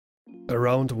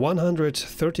Around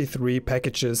 133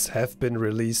 packages have been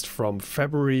released from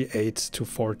February 8 to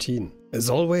 14. As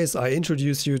always, I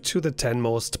introduce you to the 10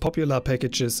 most popular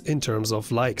packages in terms of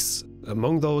likes.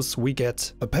 Among those we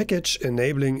get a package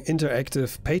enabling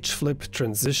interactive page flip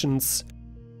transitions,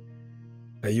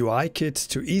 a UI kit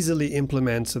to easily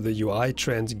implement the UI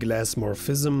trend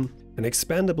Glassmorphism, an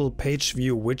expandable page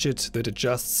view widget that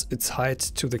adjusts its height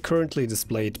to the currently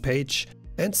displayed page,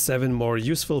 and 7 more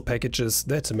useful packages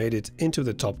that made it into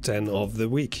the top 10 of the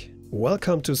week.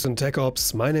 Welcome to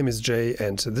SynTechOps, my name is Jay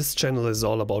and this channel is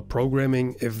all about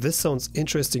programming. If this sounds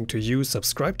interesting to you,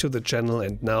 subscribe to the channel,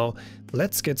 and now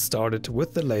let's get started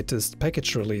with the latest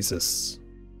package releases.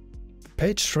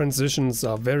 Page transitions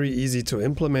are very easy to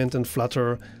implement in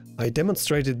Flutter. I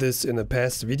demonstrated this in a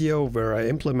past video where I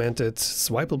implemented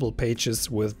swipeable pages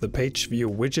with the page view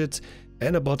widget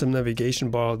and a bottom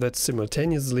navigation bar that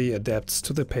simultaneously adapts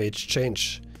to the page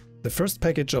change. The first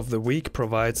package of the week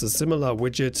provides a similar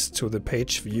widget to the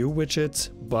page view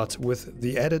widget, but with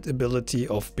the added ability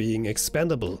of being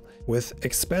expandable. With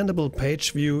expandable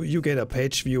page view, you get a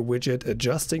page view widget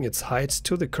adjusting its height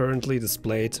to the currently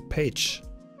displayed page.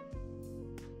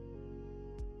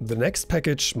 The next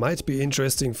package might be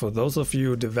interesting for those of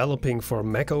you developing for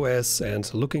macOS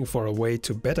and looking for a way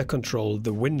to better control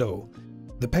the window.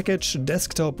 The package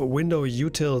Desktop Window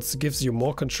Utils gives you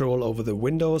more control over the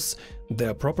windows,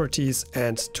 their properties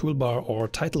and toolbar or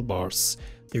title bars.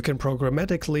 You can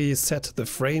programmatically set the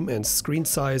frame and screen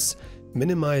size,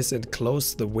 minimize and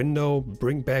close the window,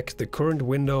 bring back the current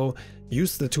window,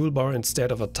 use the toolbar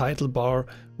instead of a title bar,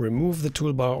 remove the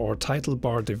toolbar or title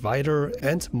bar divider,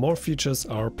 and more features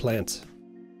are planned.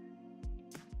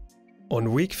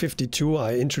 On week 52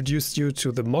 I introduced you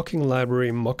to the mocking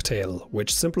library Mocktail,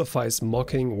 which simplifies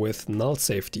mocking with null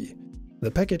safety.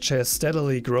 The package has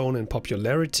steadily grown in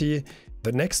popularity.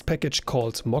 The next package,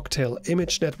 called Mocktail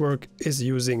Image Network, is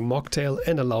using Mocktail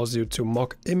and allows you to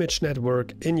mock image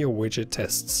network in your widget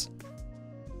tests.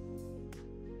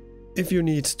 If you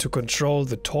need to control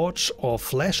the torch or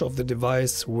flash of the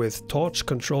device with Torch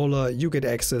Controller, you get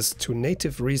access to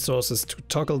native resources to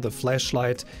toggle the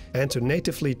flashlight and to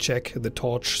natively check the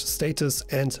torch status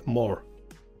and more.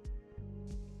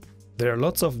 There are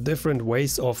lots of different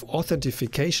ways of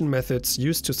authentication methods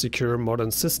used to secure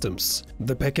modern systems.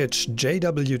 The package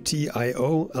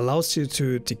JWT.io allows you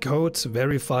to decode,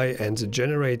 verify and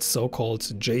generate so-called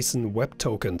JSON web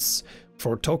tokens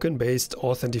for token-based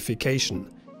authentication.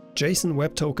 JSON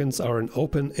Web Tokens are an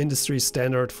open industry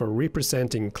standard for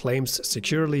representing claims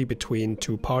securely between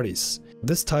two parties.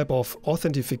 This type of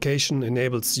authentication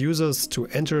enables users to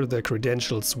enter their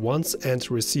credentials once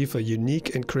and receive a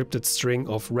unique encrypted string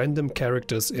of random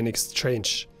characters in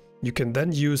exchange. You can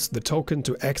then use the token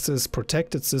to access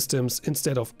protected systems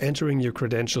instead of entering your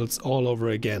credentials all over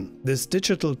again. This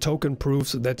digital token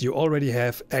proves that you already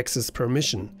have access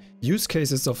permission. Use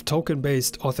cases of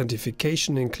token-based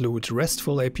authentication include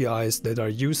RESTful APIs that are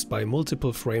used by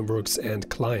multiple frameworks and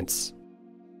clients.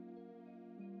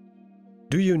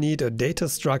 Do you need a data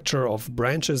structure of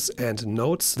branches and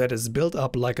nodes that is built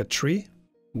up like a tree?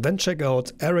 Then check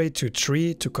out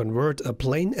Array-to-Tree to convert a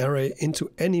plain array into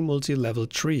any multi-level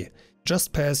tree.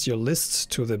 Just pass your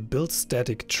list to the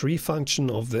buildStaticTree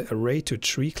function of the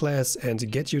Array-to-Tree class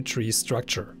and get your tree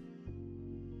structure.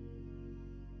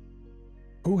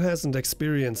 Who hasn't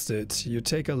experienced it? You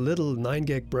take a little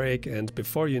 9gag break and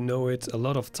before you know it, a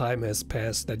lot of time has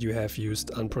passed that you have used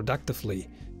unproductively.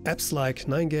 Apps like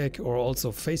 9gag or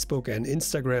also Facebook and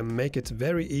Instagram make it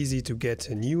very easy to get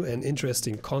new and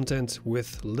interesting content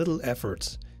with little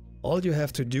effort. All you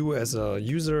have to do as a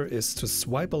user is to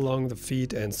swipe along the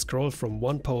feed and scroll from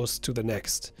one post to the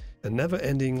next. A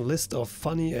never-ending list of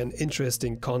funny and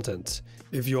interesting content.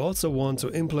 If you also want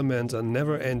to implement a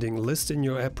never-ending list in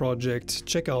your app project,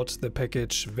 check out the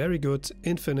package Very Good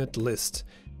Infinite List,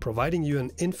 providing you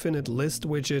an infinite list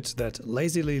widget that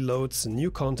lazily loads new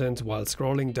content while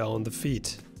scrolling down the feed.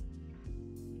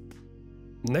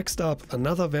 Next up,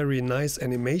 another very nice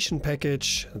animation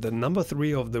package. The number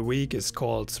 3 of the week is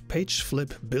called Page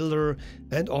Flip Builder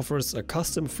and offers a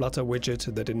custom Flutter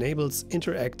widget that enables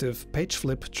interactive page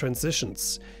flip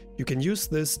transitions. You can use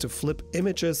this to flip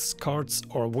images, cards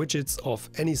or widgets of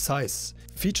any size.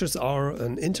 Features are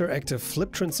an interactive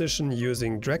flip transition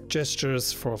using drag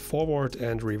gestures for forward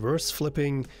and reverse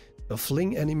flipping, a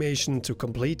fling animation to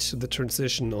complete the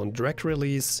transition on drag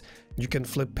release. You can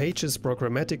flip pages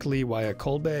programmatically via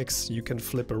callbacks, you can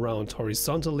flip around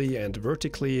horizontally and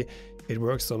vertically, it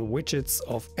works on widgets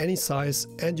of any size,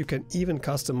 and you can even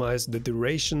customize the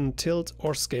duration, tilt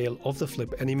or scale of the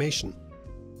flip animation.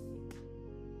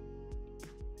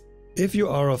 If you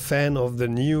are a fan of the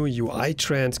new UI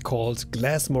trend called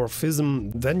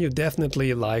Glassmorphism, then you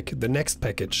definitely like the next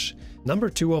package. Number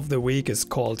 2 of the week is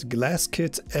called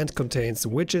GlassKit and contains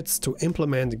widgets to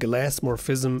implement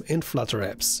Glassmorphism in Flutter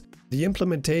apps. The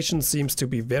implementation seems to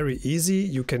be very easy.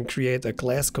 You can create a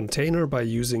glass container by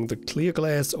using the clear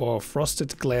glass or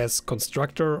frosted glass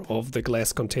constructor of the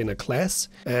glass container class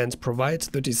and provide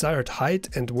the desired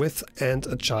height and width and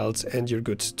a child and you're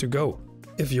good to go.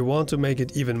 If you want to make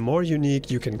it even more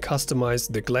unique, you can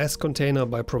customize the glass container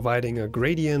by providing a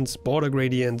gradient, border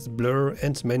gradient, blur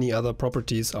and many other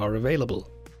properties are available.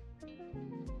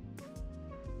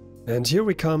 And here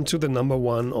we come to the number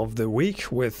 1 of the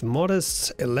week. With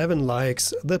modest 11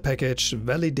 likes, the package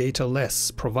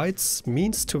validatorless provides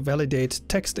means to validate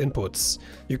text inputs.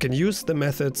 You can use the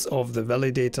methods of the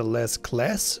validatorless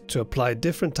class to apply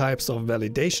different types of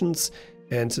validations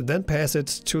and then pass it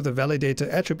to the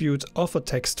validator attribute of a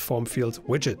text form field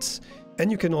widget. And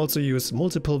you can also use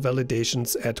multiple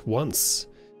validations at once.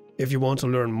 If you want to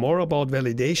learn more about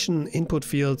validation, input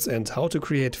fields and how to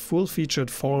create full-featured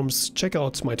forms, check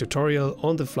out my tutorial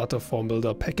on the Flutter Form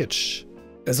Builder package.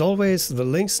 As always, the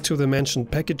links to the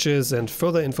mentioned packages and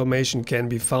further information can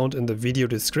be found in the video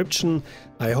description.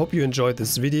 I hope you enjoyed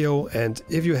this video, and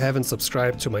if you haven't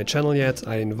subscribed to my channel yet,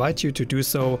 I invite you to do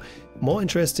so. More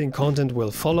interesting content will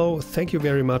follow. Thank you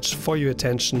very much for your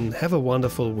attention, have a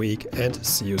wonderful week and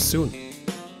see you soon.